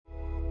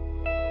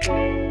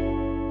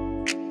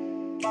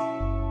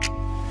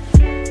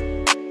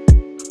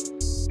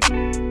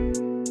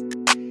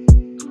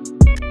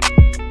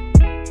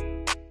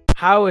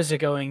How is it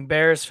going,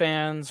 Bears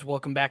fans?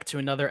 Welcome back to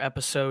another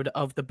episode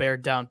of the Bear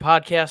Down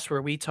podcast,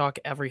 where we talk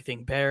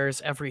everything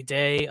Bears every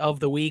day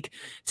of the week.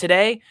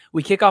 Today,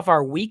 we kick off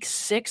our Week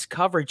 6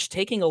 coverage,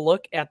 taking a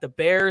look at the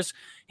Bears'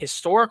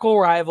 historical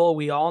rival.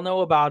 We all know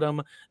about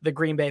them, the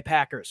Green Bay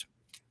Packers.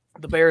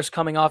 The Bears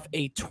coming off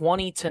a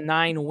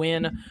 20-9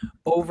 win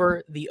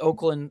over the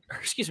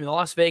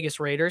Las Vegas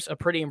Raiders, a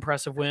pretty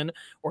impressive win.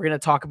 We're going to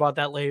talk about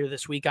that later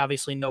this week.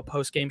 Obviously, no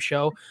post-game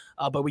show,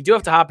 but we do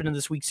have to hop into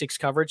this Week 6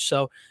 coverage.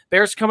 So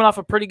Bears coming off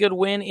a pretty good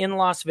win in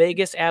Las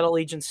Vegas at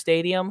Allegiant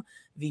Stadium.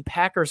 The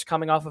Packers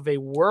coming off of a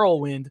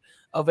whirlwind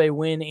of a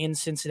win in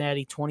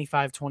Cincinnati,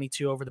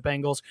 25-22 over the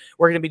Bengals.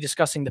 We're going to be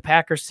discussing the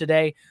Packers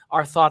today,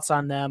 our thoughts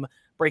on them,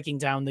 breaking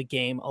down the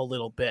game a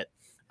little bit.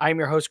 I'm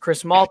your host,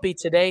 Chris Malpe,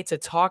 today to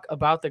talk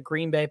about the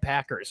Green Bay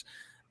Packers,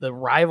 the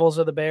rivals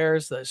of the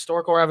Bears, the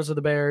historical rivals of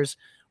the Bears.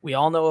 We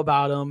all know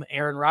about them.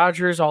 Aaron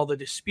Rodgers, all the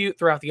dispute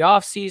throughout the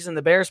offseason.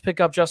 The Bears pick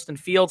up Justin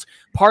Fields.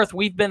 Parth,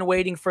 we've been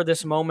waiting for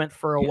this moment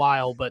for a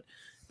while, but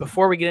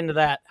before we get into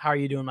that, how are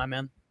you doing, my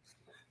man?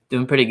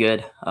 Doing pretty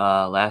good.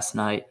 Last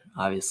night,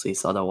 obviously,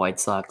 saw the White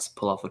Sox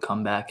pull off a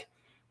comeback,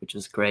 which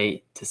was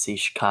great to see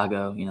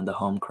Chicago, the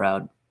home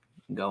crowd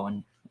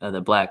going.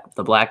 The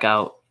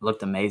blackout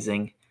looked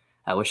amazing.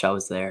 I wish I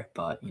was there,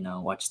 but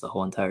watched the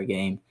whole entire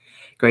game.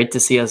 Great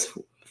to see us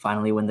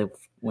finally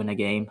win a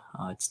game.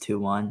 It's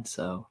 2-1.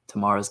 So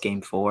tomorrow's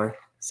game 4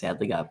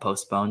 sadly got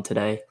postponed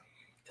today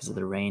because of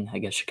the rain. I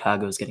guess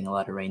Chicago's getting a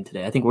lot of rain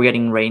today. I think we're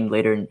getting rain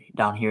later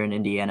down here in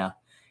Indiana,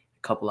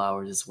 a couple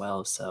hours as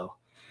well. So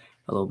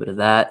a little bit of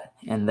that,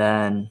 and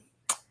then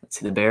let's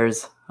see the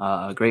Bears.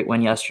 A great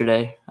win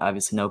yesterday.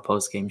 Obviously, no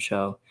post-game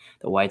show.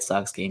 The White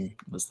Sox game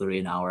was literally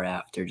an hour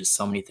after. Just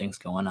so many things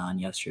going on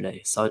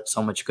yesterday. So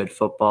much good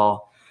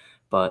football,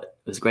 but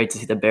it was great to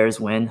see the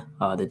Bears win.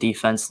 The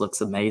defense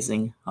looks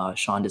amazing.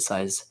 Sean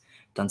Desai's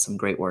done some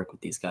great work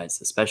with these guys,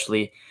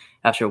 especially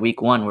after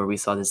week 1 where we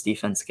saw this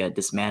defense get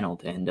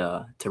dismantled, and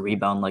to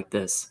rebound like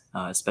this,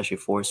 especially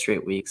 4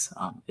 straight weeks,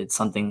 it's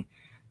something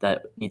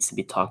that needs to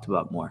be talked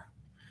about more.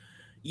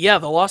 Yeah,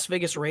 the Las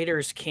Vegas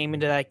Raiders came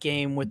into that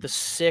game with the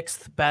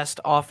 6th best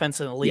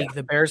offense in the league. Yeah.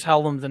 The Bears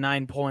held them to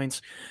 9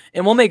 points.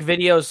 And we'll make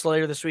videos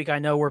later this week. I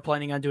know we're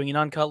planning on doing an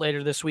uncut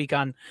later this week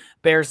on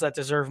Bears that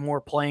deserve more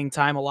playing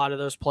time. A lot of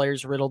those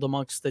players riddled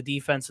amongst the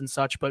defense and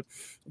such. But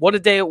what a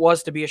day it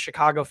was to be a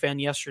Chicago fan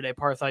yesterday,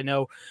 Parth. I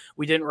know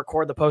we didn't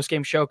record the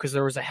postgame show because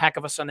there was a heck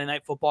of a Sunday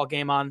night football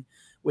game on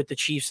with the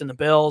Chiefs and the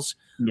Bills.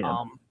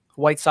 Yeah.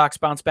 White Sox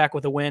bounced back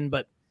with a win,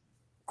 but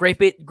great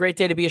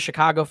day to be a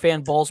Chicago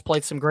fan. Bulls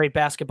played some great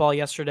basketball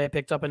yesterday,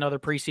 picked up another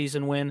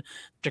preseason win.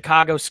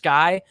 Chicago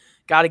Sky,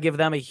 got to give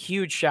them a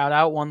huge shout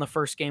out, won the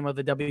first game of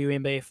the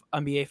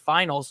WNBA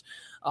Finals.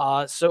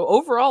 So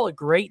overall, a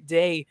great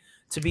day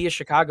to be a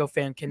Chicago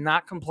fan.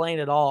 Cannot complain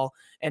at all.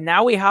 And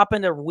now we hop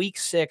into Week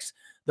 6,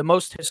 the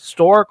most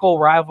historical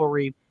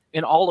rivalry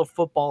in all of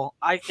football.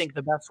 I think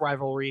the best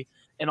rivalry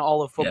in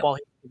all of football,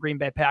 the Green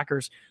Bay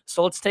Packers.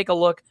 So let's take a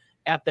look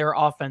at their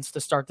offense to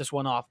start this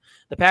one off.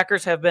 The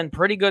Packers have been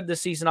pretty good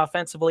this season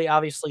offensively.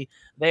 Obviously,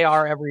 they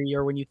are every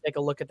year. When you take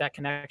a look at that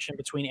connection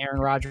between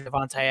Aaron Rodgers and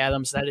Davante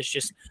Adams, that is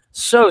just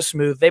so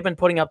smooth. They've been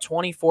putting up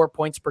 24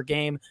 points per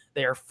game.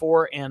 They are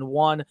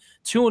 4-1,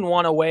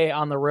 2-1 away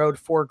on the road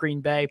for Green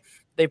Bay.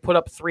 They put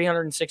up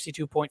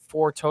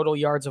 362.4 total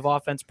yards of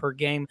offense per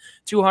game,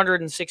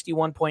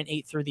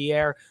 261.8 through the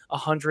air,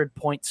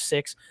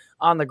 100.6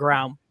 on the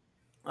ground.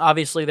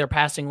 Obviously, their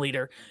passing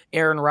leader,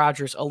 Aaron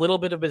Rodgers, a little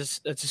bit of a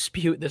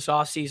dispute this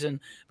offseason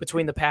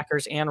between the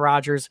Packers and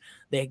Rodgers.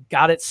 They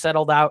got it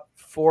settled out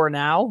for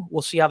now.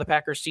 We'll see how the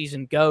Packers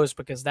season goes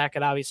because that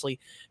could obviously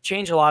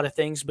change a lot of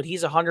things. But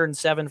he's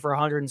 107 for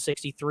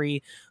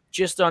 163,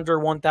 just under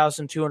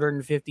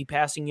 1,250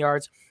 passing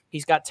yards.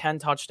 He's got 10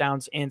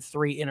 touchdowns and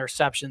 3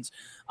 interceptions.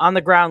 On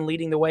the ground,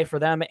 leading the way for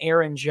them,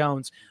 Aaron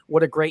Jones.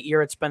 What a great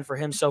year it's been for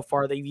him so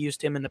far. They've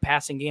used him in the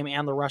passing game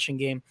and the rushing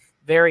game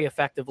very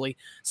effectively.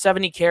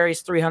 70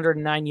 carries,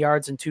 309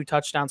 yards, and 2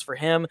 touchdowns for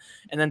him.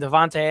 And then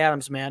Davante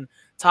Adams, man,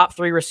 top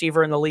 3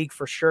 receiver in the league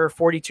for sure.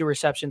 42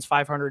 receptions,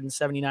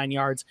 579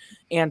 yards,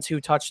 and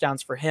 2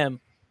 touchdowns for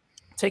him.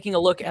 Taking a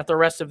look at the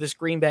rest of this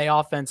Green Bay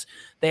offense,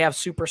 they have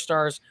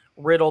superstars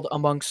riddled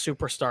amongst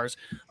superstars.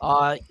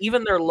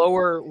 Even their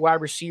lower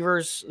wide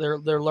receivers,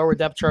 their lower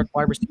depth chart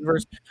wide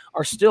receivers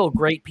are still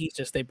great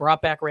pieces. They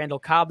brought back Randall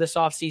Cobb this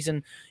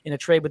offseason in a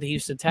trade with the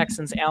Houston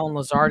Texans. Allen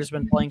Lazard has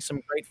been playing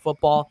some great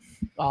football,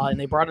 and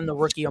they brought in the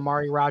rookie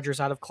Amari Rodgers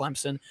out of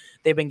Clemson.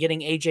 They've been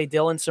getting A.J.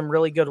 Dillon some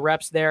really good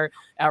reps there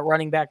at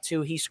running back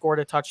too. He scored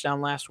a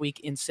touchdown last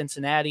week in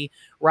Cincinnati.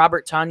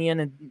 Robert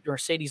Tonyan and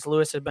Mercedes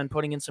Lewis have been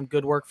putting in some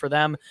good work for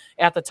them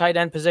at the tight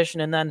end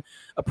position. And then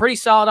a pretty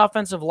solid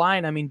offensive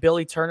line. I mean,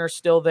 Billy Turner's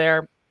still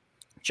there.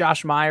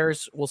 Josh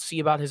Myers, we'll see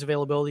about his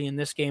availability in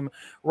this game.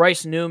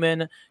 Royce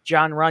Newman,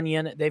 John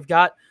Runyon. They've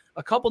got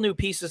a couple new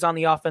pieces on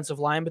the offensive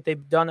line, but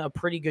they've done a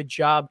pretty good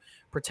job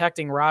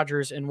protecting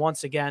Rodgers, and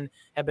once again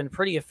have been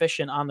pretty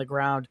efficient on the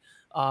ground,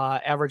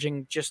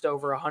 averaging just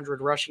over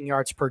 100 rushing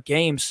yards per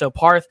game. So,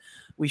 Parth,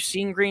 we've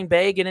seen Green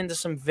Bay get into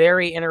some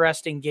very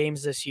interesting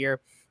games this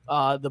year.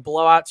 The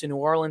blowout to New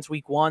Orleans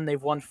week 1.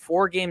 They've won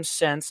 4 games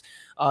since.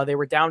 They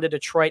were down to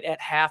Detroit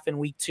at half in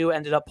week 2,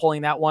 ended up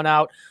pulling that one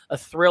out. A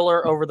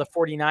thriller over the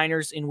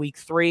 49ers in week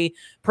 3.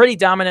 Pretty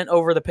dominant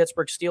over the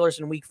Pittsburgh Steelers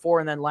in week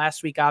 4. And then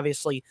last week,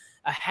 obviously,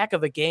 a heck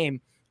of a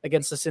game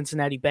against the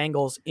Cincinnati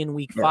Bengals in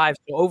week 5.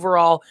 So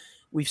overall,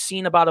 we've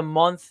seen about a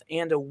month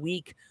and a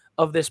week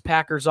of this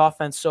Packers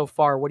offense so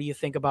far. What do you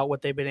think about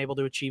what they've been able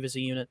to achieve as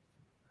a unit?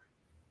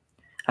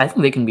 I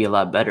think they can be a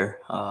lot better.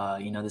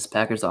 This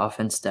Packers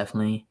offense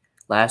definitely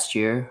last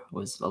year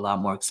was a lot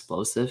more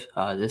explosive.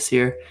 This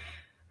year,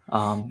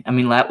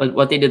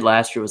 what they did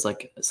last year was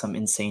like some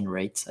insane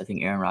rates. I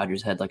think Aaron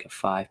Rodgers had like a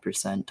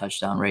 5%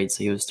 touchdown rate,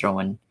 so he was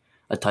throwing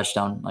a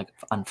touchdown like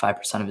on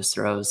 5% of his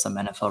throws, some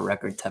NFL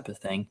record type of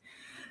thing.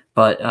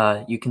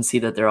 But you can see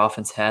that their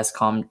offense has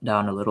calmed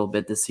down a little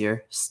bit this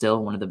year.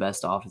 Still one of the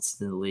best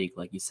offenses in the league.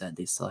 Like you said,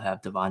 they still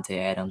have Davante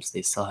Adams.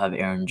 They still have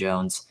Aaron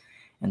Jones.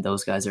 And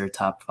those guys are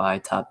top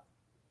five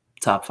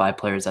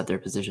players at their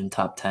position,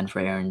 top 10 for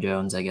Aaron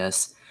Jones, I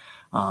guess.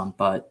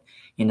 But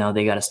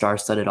they got a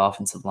star-studded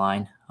offensive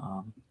line.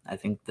 I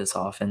think this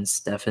offense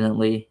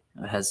definitely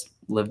has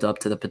lived up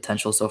to the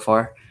potential so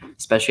far,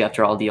 especially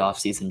after all the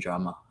offseason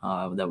drama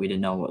that we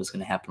didn't know what was going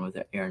to happen with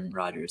Aaron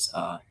Rodgers.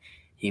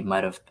 He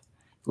might have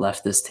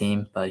left this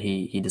team, but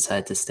he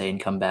decided to stay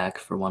and come back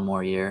for one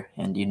more year.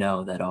 And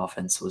that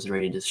offense was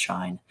ready to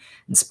shine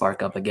and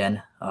spark up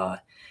again.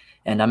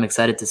 And I'm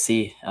excited to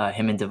see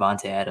him and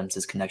Davante Adams,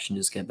 his connection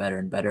just get better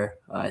and better.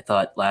 I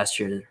thought last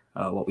year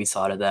what we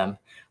saw to them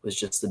was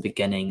just the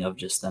beginning of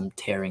just them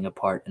tearing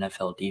apart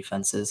NFL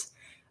defenses.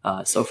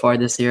 So far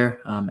this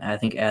year, I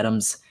think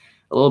Adams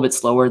a little bit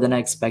slower than I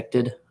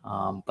expected.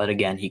 But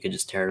again, he could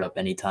just tear it up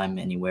anytime,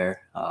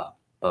 anywhere.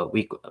 But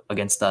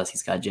against us,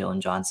 he's got Jalen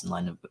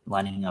Johnson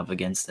lining up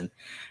against him.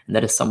 And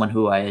that is someone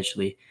who I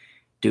actually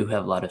do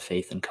have a lot of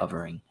faith in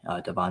covering,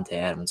 Davante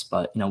Adams.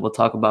 But, we'll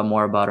talk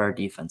more about our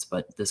defense.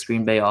 But this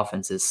Green Bay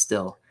offense is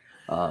still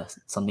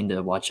something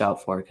to watch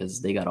out for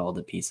because they got all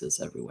the pieces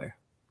everywhere.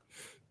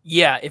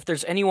 Yeah, if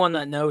there's anyone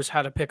that knows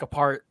how to pick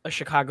apart a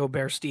Chicago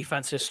Bears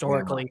defense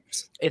historically,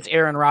 it's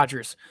Aaron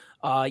Rodgers.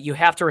 You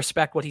have to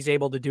respect what he's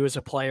able to do as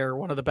a player,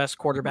 one of the best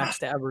quarterbacks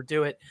to ever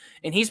do it.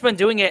 And he's been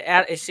doing it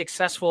at a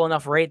successful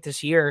enough rate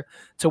this year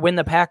to win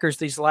the Packers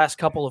these last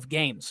couple of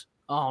games.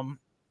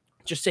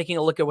 Just taking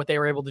a look at what they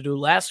were able to do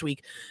last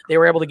week, they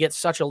were able to get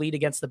such a lead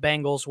against the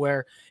Bengals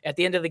where at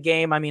the end of the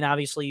game,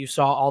 obviously you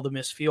saw all the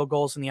missed field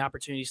goals and the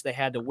opportunities they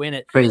had to win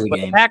it. Crazy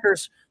but game.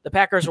 The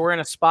Packers were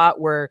in a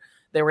spot where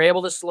they were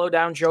able to slow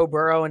down Joe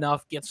Burrow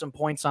enough, get some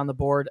points on the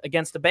board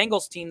against the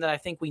Bengals team that I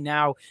think we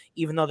now,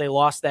 even though they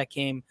lost that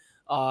game,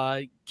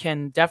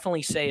 can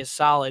definitely say is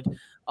solid.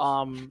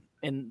 And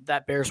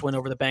that Bears win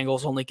over the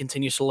Bengals only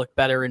continues to look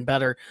better and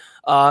better.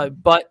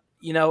 But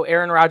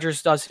Aaron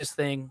Rodgers does his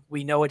thing.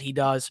 We know what he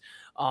does.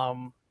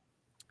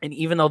 And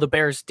even though the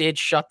Bears did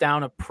shut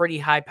down a pretty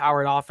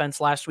high-powered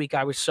offense last week,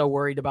 I was so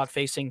worried about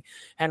facing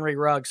Henry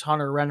Ruggs,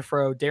 Hunter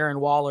Renfrow, Darren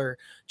Waller,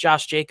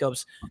 Josh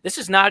Jacobs. This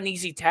is not an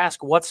easy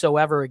task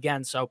whatsoever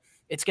again. So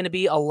it's going to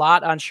be a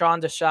lot on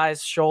Sean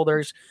Desai's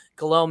shoulders.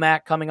 Khalil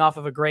Mack coming off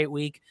of a great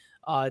week.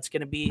 It's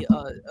going to be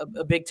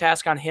a big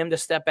task on him to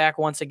step back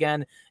once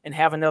again and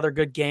have another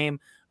good game.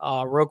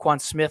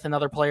 Roquan Smith,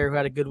 another player who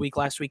had a good week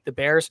last week. The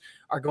Bears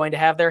are going to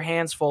have their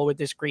hands full with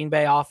this Green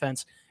Bay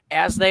offense,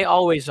 as they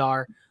always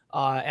are,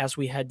 as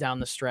we head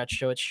down the stretch.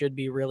 So it should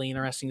be really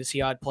interesting to see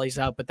how it plays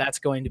out, but that's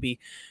going to be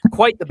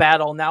quite the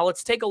battle. Now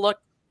let's take a look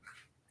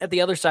at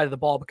the other side of the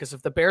ball, because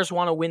if the Bears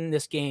want to win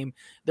this game,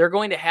 they're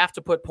going to have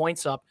to put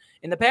points up.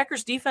 And the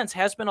Packers defense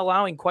has been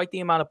allowing quite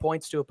the amount of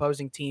points to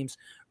opposing teams,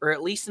 or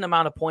at least an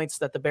amount of points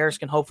that the Bears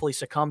can hopefully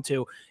succumb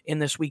to in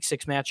this week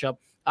 6 matchup.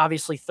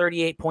 Obviously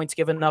 38 points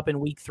given up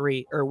in week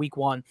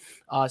 1,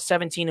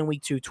 17 in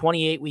week 2,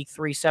 28 week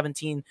 3,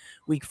 17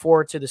 week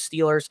 4 to the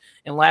Steelers.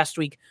 And last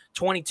week,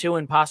 22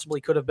 and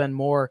possibly could have been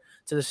more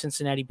to the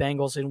Cincinnati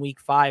Bengals in week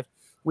 5.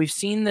 We've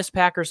seen this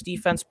Packers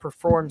defense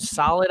perform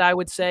solid, I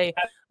would say,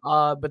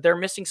 but they're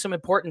missing some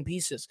important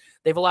pieces.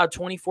 They've allowed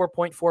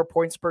 24.4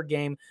 points per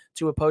game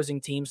to opposing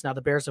teams. Now,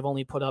 the Bears have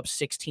only put up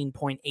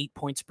 16.8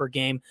 points per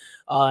game,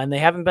 and they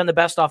haven't been the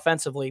best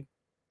offensively.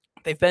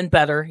 They've been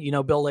better.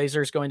 Bill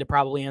Lazor is going to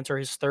probably enter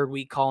his 3rd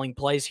week calling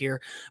plays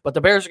here, but the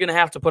Bears are going to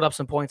have to put up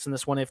some points in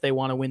this one if they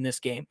want to win this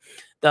game.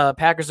 The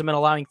Packers have been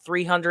allowing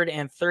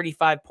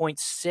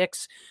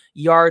 335.6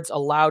 yards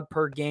allowed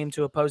per game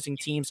to opposing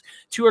teams,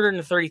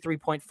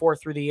 233.4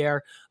 through the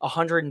air,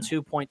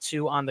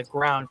 102.2 on the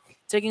ground.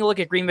 Taking a look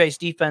at Green Bay's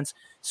defense,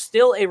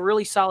 still a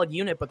really solid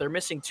unit, but they're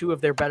missing 2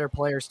 of their better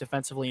players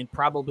defensively and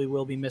probably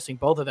will be missing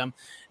both of them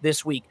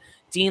this week.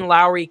 Dean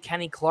Lowry,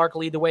 Kenny Clark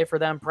lead the way for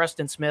them.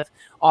 Preston Smith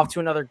off to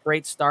another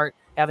great start,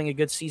 having a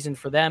good season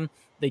for them.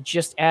 They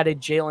just added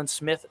Jalen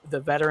Smith,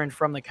 the veteran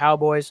from the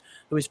Cowboys,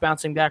 who is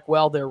bouncing back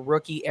well. Their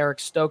rookie, Eric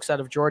Stokes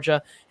out of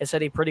Georgia, has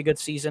had a pretty good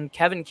season.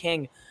 Kevin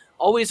King,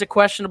 always a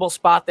questionable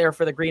spot there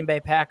for the Green Bay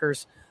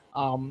Packers.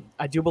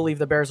 I do believe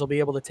the Bears will be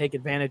able to take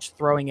advantage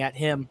throwing at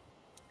him.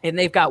 And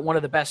they've got one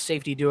of the best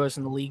safety duos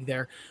in the league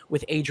there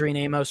with Adrian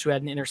Amos, who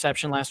had an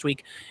interception last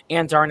week,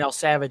 and Darnell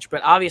Savage.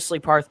 But obviously,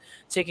 Parth,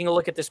 taking a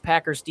look at this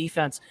Packers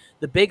defense,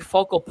 the big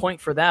focal point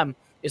for them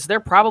is they're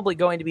probably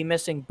going to be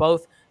missing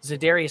both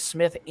Zadarius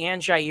Smith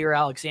and Jair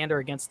Alexander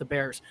against the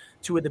Bears,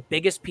 two of the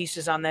biggest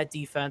pieces on that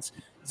defense.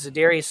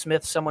 Zadarius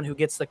Smith, someone who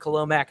gets the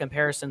Khalil Mack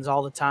comparisons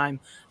all the time.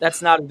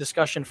 That's not a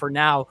discussion for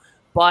now,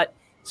 but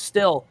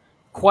still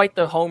quite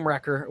the home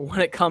wrecker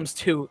when it comes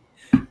to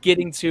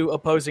getting to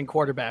opposing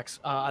quarterbacks.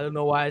 I don't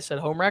know why I said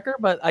homewrecker,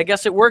 but I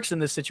guess it works in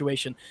this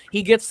situation.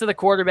 He gets to the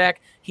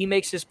quarterback, he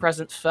makes his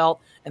presence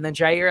felt, and then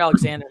Jair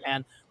Alexander,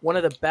 man, one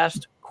of the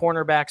best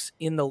cornerbacks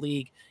in the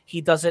league. He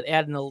does it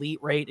at an elite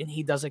rate, and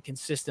he does it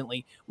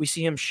consistently. We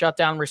see him shut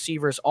down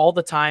receivers all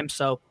the time,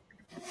 so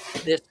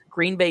this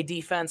Green Bay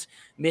defense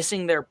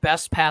missing their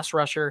best pass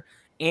rusher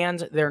and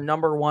their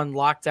number one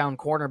lockdown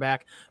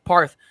cornerback.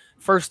 Parth,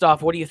 first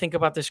off, what do you think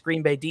about this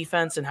Green Bay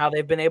defense and how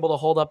they've been able to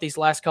hold up these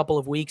last couple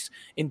of weeks?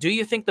 And do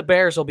you think the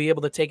Bears will be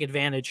able to take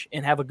advantage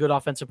and have a good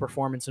offensive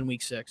performance in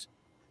Week 6?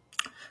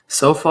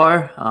 So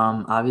far,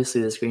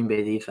 obviously this Green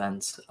Bay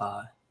defense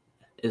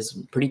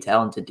is pretty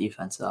talented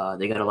defense.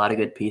 They got a lot of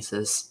good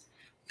pieces.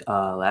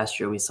 Last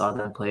year we saw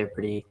them play a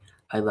pretty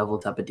high-level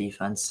type of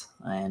defense,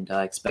 and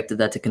I expected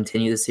that to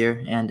continue this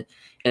year, and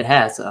it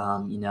has.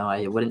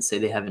 I wouldn't say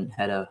they haven't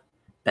had a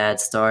bad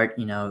start.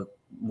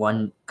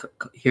 One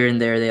here and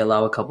there they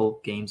allow a couple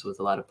games with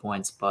a lot of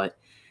points, but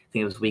I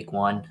think it was week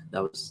 1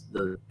 that was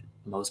the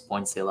most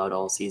points they allowed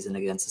all season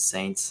against the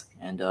Saints.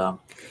 And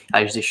I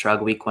usually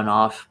shrug week 1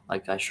 off,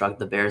 like I shrugged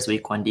the Bears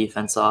week 1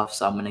 defense off,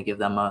 so I'm going to give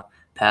them a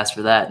pass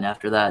for that. And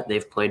after that,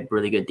 they've played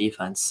really good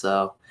defense.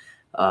 So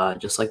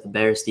just like the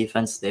Bears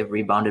defense, they've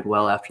rebounded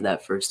well after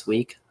that first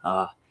week.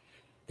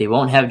 They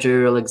won't have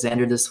Jair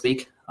Alexander this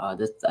week.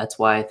 That's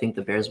why I think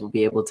the Bears will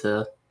be able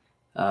to,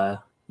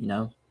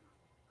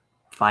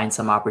 find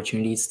some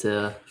opportunities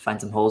to find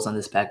some holes on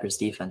this Packers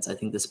defense. I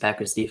think this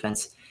Packers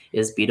defense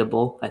is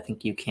beatable. I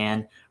think you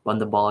can run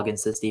the ball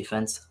against this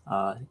defense.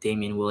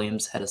 Damian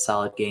Williams had a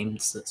solid game.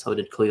 So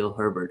did Khalil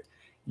Herbert.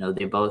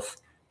 They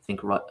both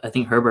I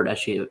think Herbert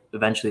actually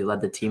eventually led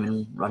the team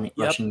in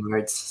rushing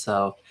yards.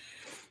 So,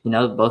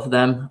 both of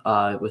them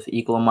with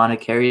equal amount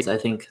of carries, I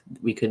think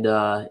we could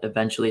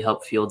eventually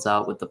help Fields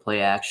out with the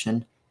play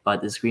action.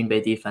 But this Green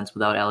Bay defense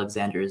without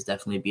Alexander is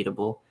definitely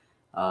beatable.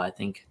 I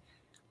think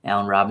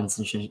Allen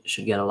Robinson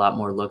should get a lot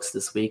more looks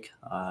this week.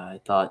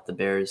 I thought the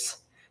Bears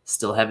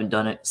still haven't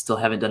done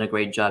a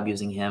great job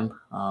using him.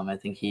 I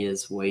think he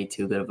is way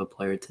too good of a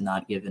player to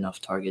not give enough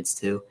targets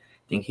to.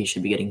 I think he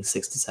should be getting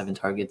 6 to 7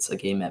 targets a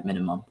game at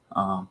minimum.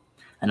 I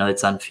know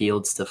it's on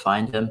Fields to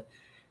find him.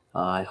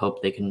 I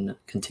hope they can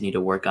continue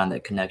to work on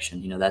that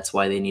connection. That's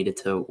why they needed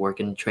to work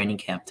in training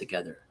camp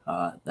together.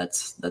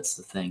 That's the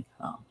thing.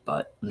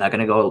 But I'm not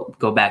going to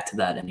go back to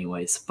that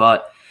anyways.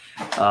 But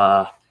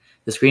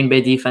this Green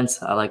Bay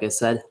defense, like I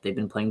said, they've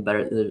been playing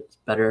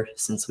better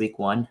since week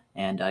 1,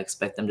 and I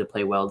expect them to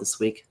play well this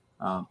week.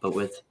 But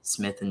with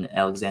Smith and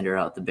Alexander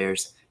out, the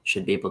Bears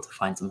should be able to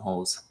find some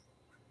holes.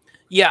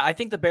 Yeah, I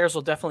think the Bears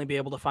will definitely be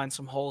able to find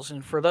some holes.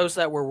 And for those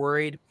that were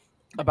worried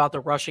about the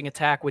rushing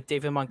attack with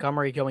David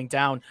Montgomery going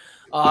down,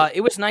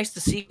 it was nice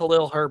to see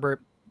Khalil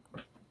Herbert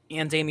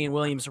and Damian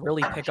Williams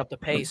really pick up the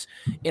pace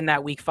in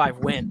that Week 5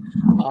 win.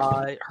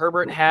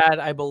 Herbert had,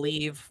 I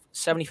believe,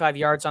 75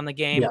 yards on the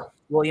game. Yeah.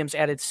 Williams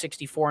added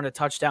 64 and a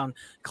touchdown.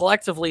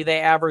 Collectively, they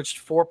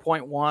averaged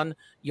 4.1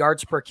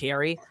 yards per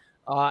carry.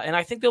 And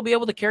I think they'll be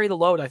able to carry the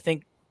load. I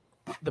think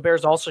the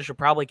Bears also should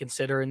probably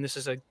consider, and this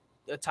is a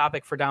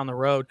topic for down the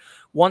road,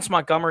 once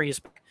Montgomery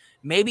is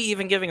maybe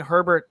even giving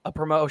Herbert a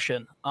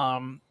promotion.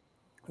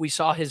 We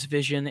saw his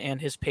vision and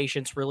his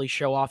patience really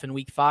show off in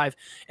Week 5.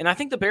 And I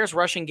think the Bears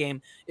rushing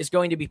game is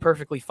going to be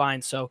perfectly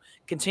fine. So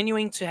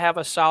continuing to have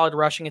a solid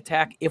rushing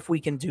attack, if we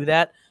can do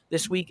that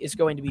this week, is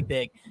going to be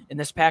big. And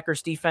this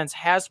Packers defense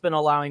has been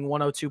allowing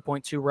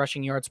 102.2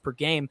 rushing yards per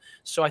game.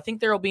 So I think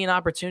there will be an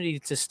opportunity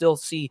to still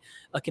see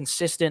a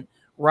consistent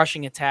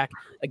rushing attack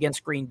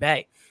against Green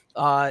Bay.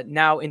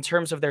 Now, in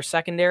terms of their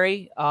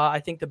secondary, I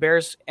think the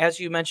Bears, as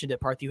you mentioned it,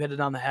 Parth, you hit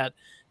it on the head.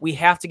 We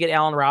have to get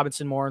Allen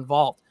Robinson more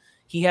involved.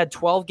 He had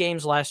 12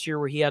 games last year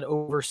where he had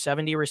over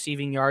 70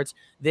 receiving yards.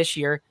 This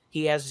year,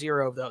 he has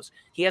 0 of those.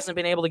 He hasn't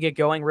been able to get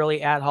going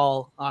really at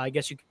all. I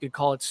guess you could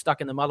call it stuck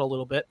in the mud a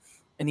little bit.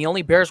 And the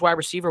only Bears wide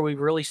receiver we've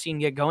really seen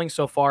get going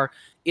so far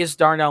is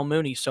Darnell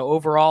Mooney. So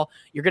overall,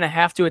 you're going to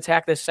have to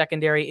attack this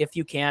secondary if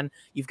you can.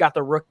 You've got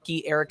the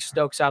rookie Eric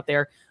Stokes out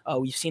there.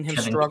 We've seen him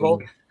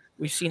struggle.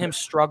 We've seen him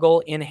struggle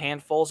in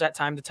handfuls at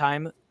time to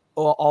time,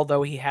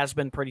 although he has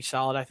been pretty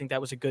solid. I think that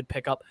was a good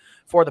pickup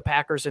for the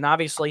Packers. And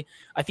obviously,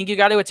 I think you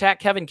got to attack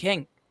Kevin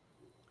King.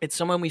 It's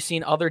someone we've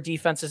seen other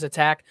defenses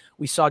attack.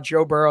 We saw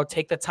Joe Burrow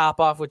take the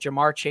top off with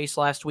Jamar Chase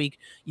last week.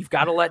 You've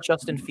got to let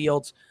Justin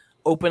Fields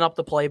open up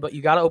the playbook.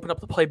 You got to open up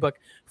the playbook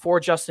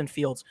for Justin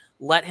Fields.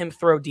 Let him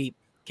throw deep.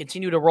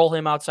 Continue to roll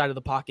him outside of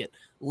the pocket.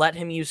 Let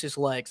him use his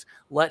legs.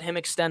 Let him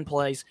extend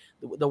plays.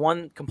 The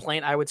one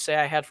complaint I would say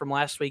I had from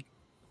last week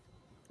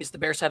is the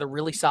Bears had a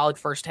really solid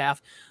first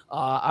half.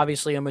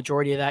 Obviously, a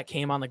majority of that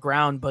came on the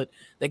ground, but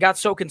they got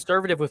so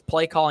conservative with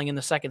play calling in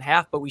the second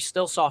half, but we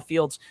still saw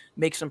Fields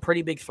make some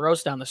pretty big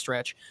throws down the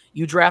stretch.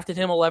 You drafted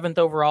him 11th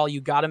overall. You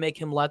got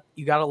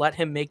to let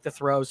him make the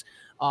throws.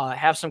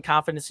 Have some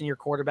confidence in your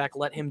quarterback.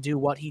 Let him do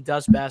what he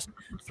does best,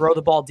 throw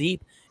the ball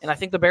deep. And I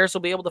think the Bears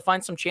will be able to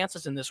find some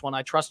chances in this one.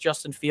 I trust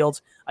Justin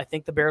Fields. I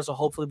think the Bears will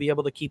hopefully be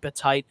able to keep it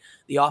tight.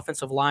 The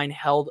offensive line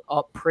held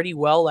up pretty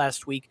well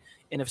last week.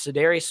 And if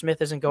Za'Darius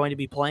Smith isn't going to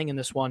be playing in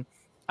this one,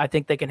 I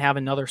think they can have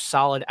another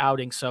solid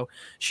outing. So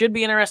should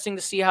be interesting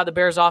to see how the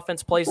Bears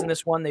offense plays in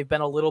this one. They've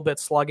been a little bit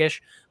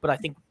sluggish, but I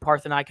think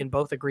Parth and I can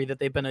both agree that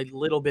they've been a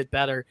little bit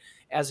better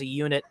as a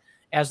unit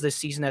as this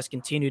season has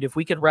continued. If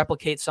we could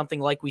replicate something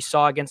like we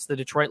saw against the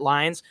Detroit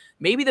Lions,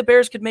 maybe the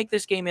Bears could make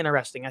this game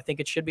interesting. I think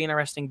it should be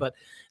interesting, but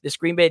this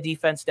Green Bay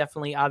defense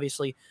definitely,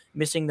 obviously,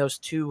 missing those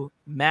two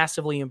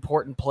massively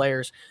important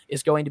players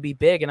is going to be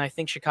big, and I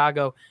think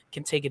Chicago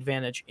can take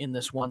advantage in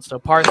this one. So,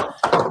 Parth,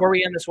 before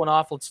we end this one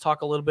off, let's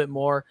talk a little bit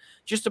more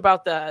just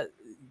about the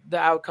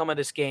outcome of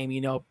this game.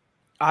 You know,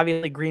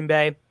 obviously Green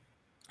Bay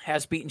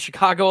has beaten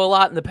Chicago a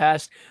lot in the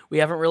past. We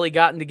haven't really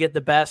gotten to get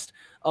the best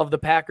of the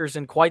Packers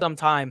in quite some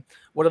time.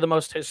 One of the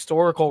most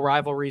historical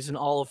rivalries in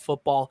all of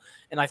football.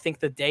 And I think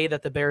the day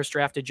that the Bears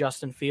drafted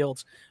Justin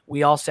Fields,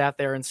 we all sat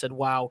there and said,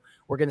 wow,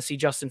 we're going to see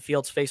Justin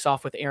Fields face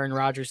off with Aaron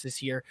Rodgers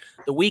this year.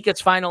 The week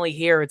it's finally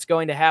here. It's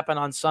going to happen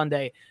on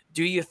Sunday.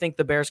 Do you think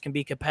the Bears can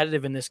be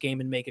competitive in this game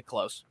and make it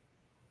close?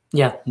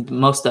 Yeah,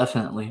 most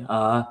definitely.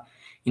 The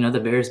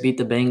Bears beat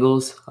the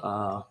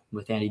Bengals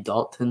with Andy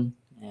Dalton,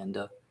 and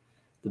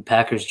the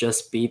Packers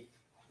just beat.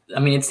 I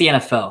mean, it's the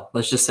NFL.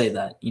 Let's just say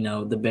that.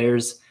 The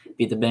Bears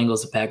beat the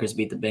Bengals. The Packers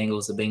beat the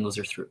Bengals. The Bengals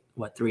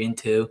are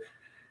 3-2.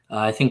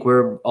 I think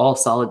we're all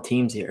solid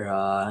teams here.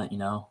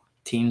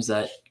 Teams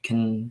that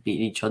can beat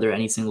each other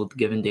any single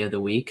given day of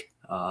the week.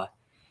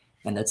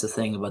 And that's the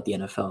thing about the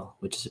NFL,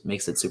 which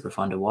makes it super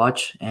fun to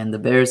watch. And the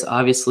Bears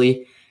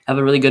obviously have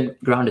a really good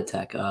ground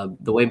attack.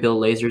 The way Bill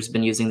Lazor's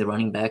been using the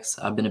running backs,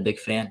 I've been a big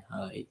fan.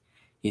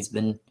 He's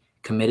been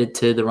committed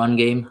to the run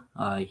game.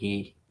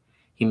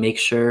 He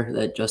makes sure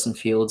that Justin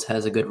Fields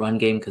has a good run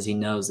game because he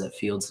knows that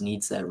Fields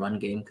needs that run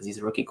game because he's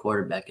a rookie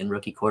quarterback, and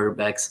rookie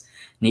quarterbacks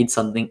need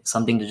something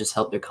to just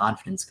help their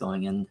confidence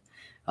going. And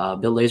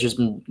Bill Lazor's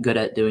been good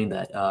at doing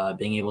that,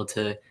 being able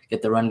to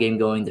get the run game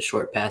going, the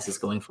short passes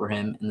going for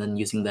him, and then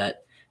using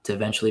that to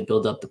eventually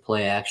build up the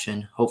play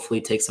action,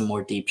 hopefully take some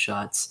more deep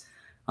shots.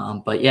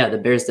 But yeah, the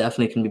Bears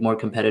definitely can be more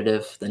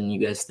competitive than you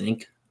guys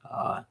think.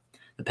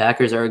 The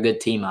Packers are a good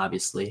team,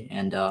 obviously,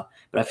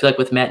 but I feel like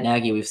with Matt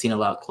Nagy, we've seen a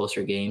lot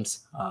closer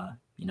games.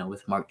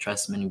 With Mark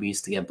Trestman, we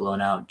used to get blown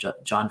out,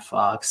 John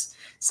Fox,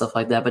 stuff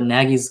like that. But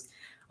Nagy's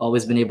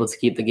always been able to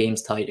keep the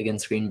games tight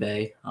against Green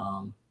Bay.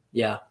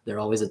 They're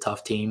always a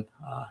tough team.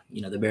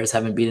 The Bears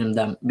haven't beaten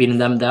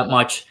them that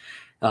much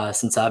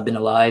since I've been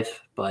alive,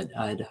 but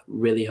I'd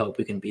really hope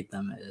we can beat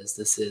them, as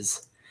this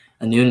is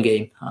a noon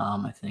game,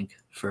 I think,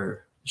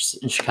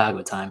 in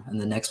Chicago time, and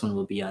the next one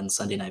will be on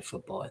Sunday Night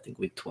Football, I think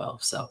week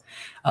 12. So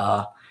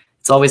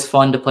it's always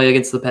fun to play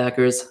against the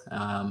Packers.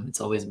 It's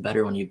always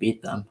better when you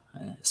beat them,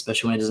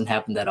 especially when it doesn't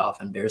happen that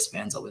often. Bears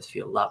fans always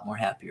feel a lot more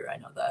happier. I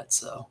know that.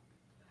 So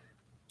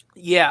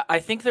yeah, I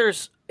think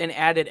there's an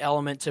added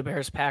element to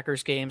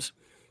Bears-Packers games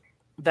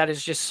that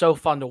is just so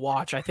fun to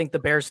watch. I think the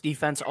Bears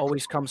defense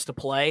always comes to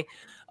play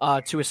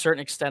to a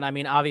certain extent. I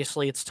mean,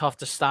 obviously it's tough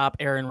to stop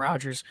Aaron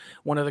Rodgers,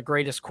 one of the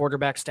greatest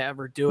quarterbacks to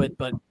ever do it,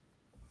 but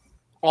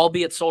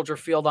albeit Soldier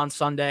Field on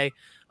Sunday,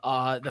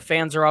 the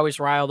fans are always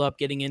riled up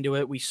getting into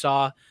it. We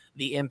saw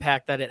the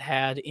impact that it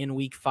had in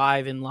week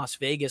 5 in Las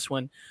Vegas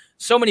when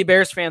so many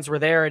Bears fans were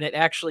there, and it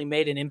actually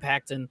made an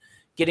impact in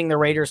getting the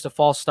Raiders to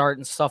false start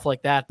and stuff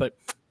like that. But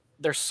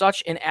there's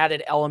such an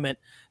added element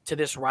to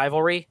this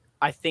rivalry.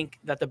 I think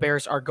that the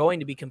Bears are going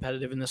to be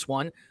competitive in this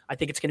one. I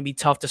think it's going to be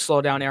tough to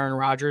slow down Aaron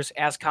Rodgers.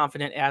 As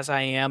confident as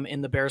I am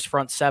in the Bears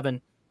front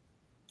seven,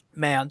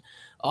 man,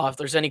 if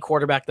there's any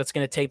quarterback that's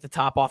going to take the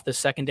top off the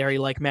secondary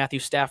like Matthew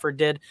Stafford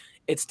did,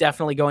 it's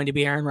definitely going to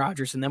be Aaron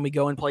Rodgers. And then we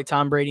go and play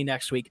Tom Brady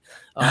next week.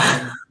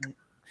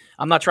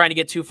 I'm not trying to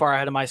get too far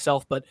ahead of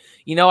myself, but,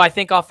 I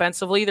think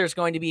offensively there's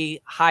going to be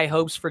high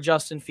hopes for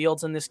Justin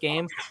Fields in this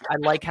game. I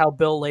like how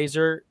Bill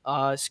Lazor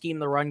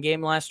schemed the run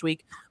game last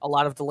week. A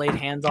lot of delayed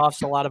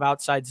handoffs, a lot of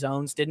outside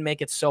zones. Didn't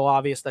make it so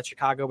obvious that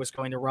Chicago was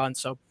going to run.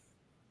 So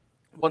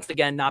once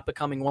again, not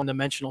becoming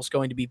one-dimensional is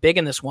going to be big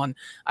in this one.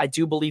 I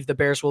do believe the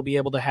Bears will be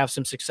able to have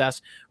some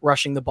success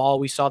rushing the ball.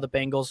 We saw the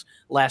Bengals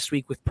last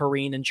week with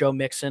Perine and Joe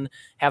Mixon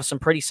have some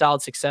pretty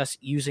solid success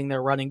using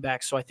their running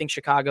backs. So I think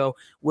Chicago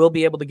will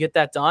be able to get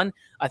that done.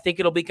 I think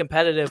it'll be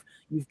competitive.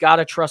 You've got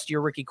to trust your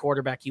rookie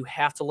quarterback. You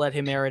have to let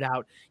him air it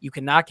out. You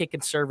cannot get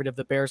conservative.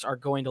 The Bears are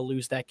going to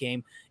lose that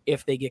game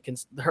if they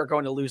they're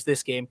going to lose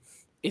this game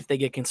if they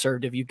get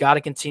conservative. You got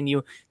to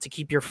continue to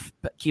keep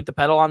the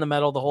pedal on the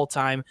metal the whole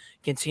time,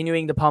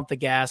 continuing to pump the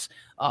gas.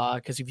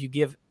 Because if you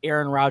give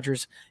Aaron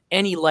Rodgers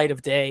any light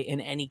of day in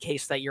any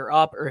case that you're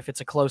up, or if it's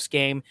a close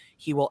game,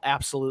 he will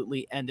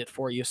absolutely end it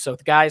for you. So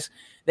guys,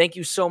 thank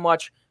you so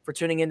much for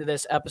tuning into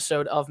this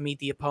episode of Meet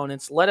the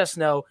Opponents. Let us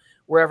know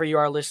wherever you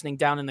are listening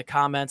down in the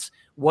comments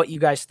what you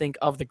guys think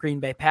of the Green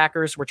Bay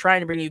Packers. We're trying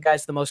to bring you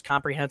guys the most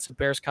comprehensive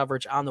Bears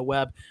coverage on the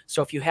web.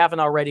 So if you haven't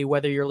already,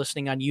 whether you're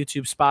listening on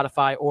YouTube,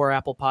 Spotify, or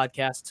Apple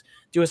Podcasts,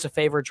 do us a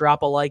favor,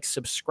 drop a like,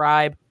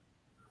 subscribe.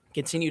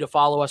 Continue to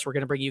follow us. We're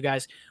going to bring you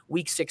guys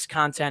week 6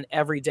 content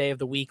every day of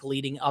the week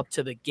leading up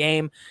to the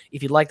game.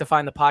 If you'd like to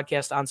find the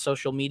podcast on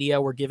social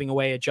media, we're giving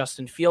away a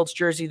Justin Fields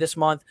jersey this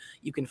month.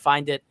 You can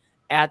find it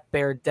at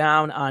Bear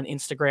Down on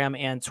Instagram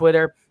and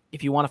Twitter.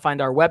 If you want to find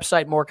our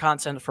website, more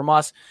content from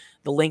us,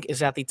 the link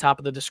is at the top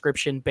of the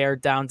description,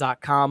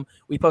 beardown.com.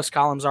 We post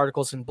columns,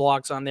 articles, and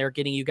blogs on there,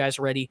 getting you guys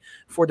ready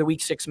for the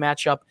week 6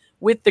 matchup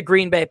with the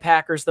Green Bay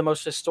Packers, the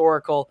most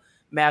historical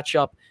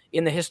matchup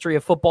in the history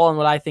of football and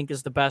what I think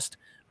is the best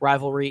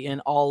rivalry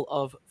in all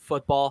of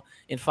football.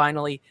 And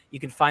finally, you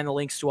can find the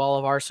links to all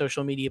of our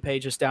social media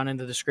pages down in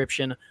the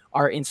description,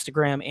 our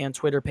Instagram and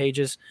Twitter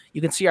pages.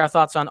 You can see our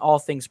thoughts on all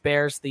things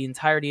Bears, the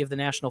entirety of the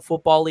National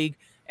Football League,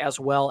 as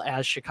well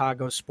as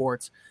Chicago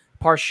sports.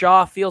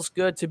 Parshaw, feels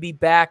good to be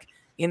back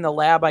in the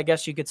lab, I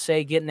guess you could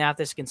say, getting at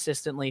this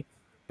consistently.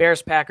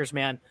 Bears, Packers,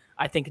 man,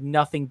 I think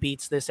nothing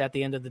beats this at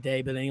the end of the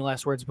day. But any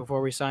last words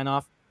before we sign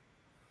off?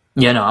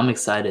 Yeah, no, I'm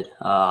excited.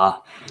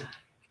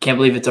 Can't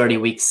believe it's already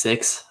week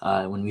 6.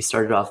 When we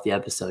started off the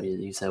episode,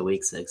 you said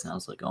week 6, and I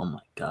was like, oh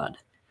my God.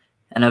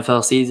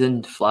 NFL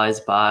season flies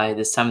by.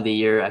 This time of the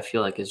year, I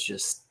feel like it's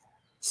just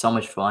so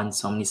much fun,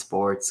 so many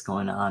sports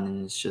going on,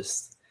 and it's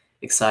just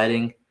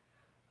exciting.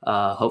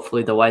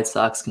 Hopefully the White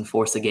Sox can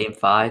force a game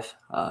 5.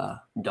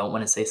 Don't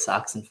want to say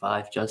Sox in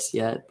 5 just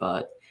yet,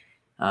 but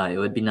it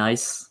would be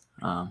nice.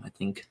 I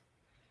think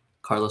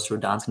Carlos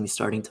Rodon's going to be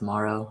starting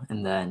tomorrow,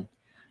 and then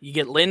you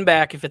get Lynn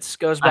back if it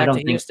goes back to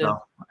Houston.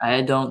 So.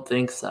 I don't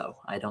think so.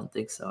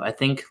 I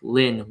think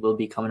Lynn will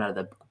be coming out of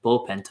the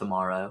bullpen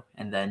tomorrow,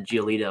 and then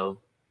Giolito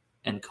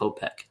and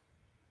Kopech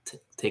to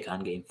take on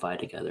game 5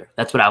 together.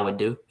 That's what I would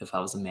do if I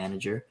was a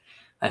manager.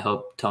 I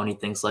hope Tony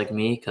thinks like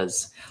me,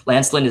 because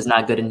Lance Lynn is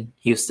not good in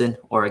Houston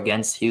or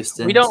against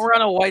Houston. We don't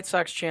run a White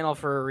Sox channel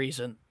for a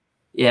reason.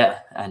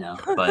 Yeah, I know.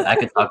 But I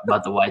could talk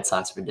about the White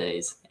Sox for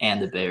days,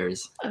 and the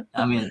Bears.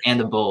 I mean, and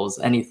the Bulls,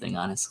 anything,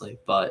 honestly.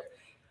 But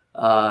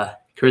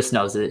Chris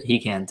knows it. He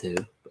can too.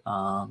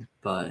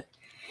 But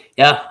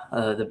yeah,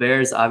 the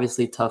Bears,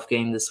 obviously tough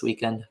game this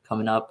weekend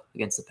coming up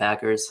against the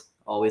Packers.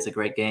 Always a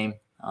great game.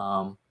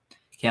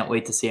 Can't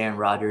wait to see Aaron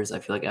Rodgers. I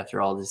feel like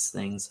after all these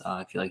things,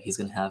 I feel like he's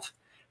going to have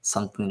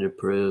something to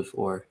prove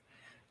or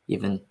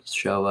even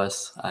show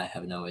us. I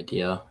have no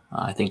idea.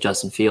 I think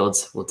Justin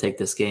Fields will take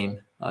this game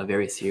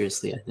very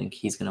seriously. I think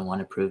he's going to want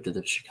to prove to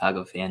the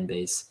Chicago fan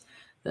base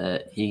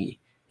that he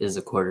is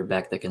a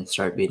quarterback that can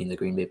start beating the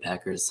Green Bay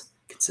Packers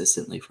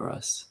consistently for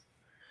us.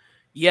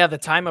 Yeah, the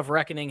time of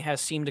reckoning has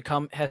seemed to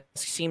come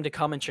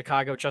in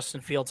Chicago.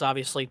 Justin Fields,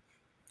 obviously,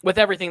 with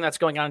everything that's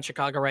going on in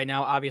Chicago right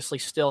now, obviously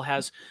still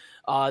has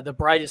the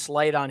brightest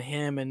light on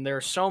him. And there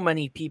are so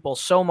many people,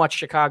 so much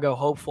Chicago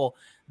hopeful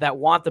that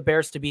want the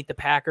Bears to beat the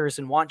Packers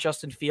and want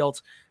Justin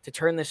Fields to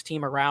turn this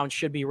team around.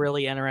 Should be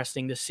really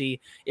interesting to see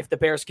if the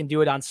Bears can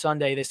do it on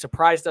Sunday. They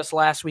surprised us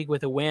last week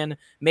with a win.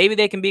 Maybe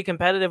they can be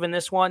competitive in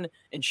this one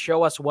and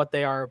show us what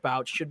they are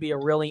about. Should be a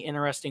really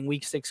interesting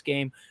week 6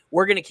 game.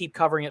 We're going to keep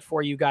covering it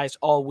for you guys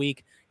all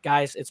week.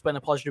 Guys, it's been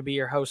a pleasure to be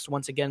your host.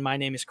 Once again, my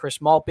name is Chris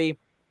Malpe.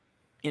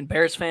 And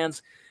Bears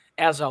fans,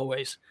 as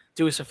always,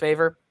 do us a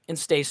favor and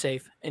stay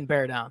safe and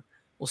bear down.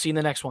 We'll see you in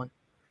the next one.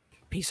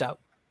 Peace out.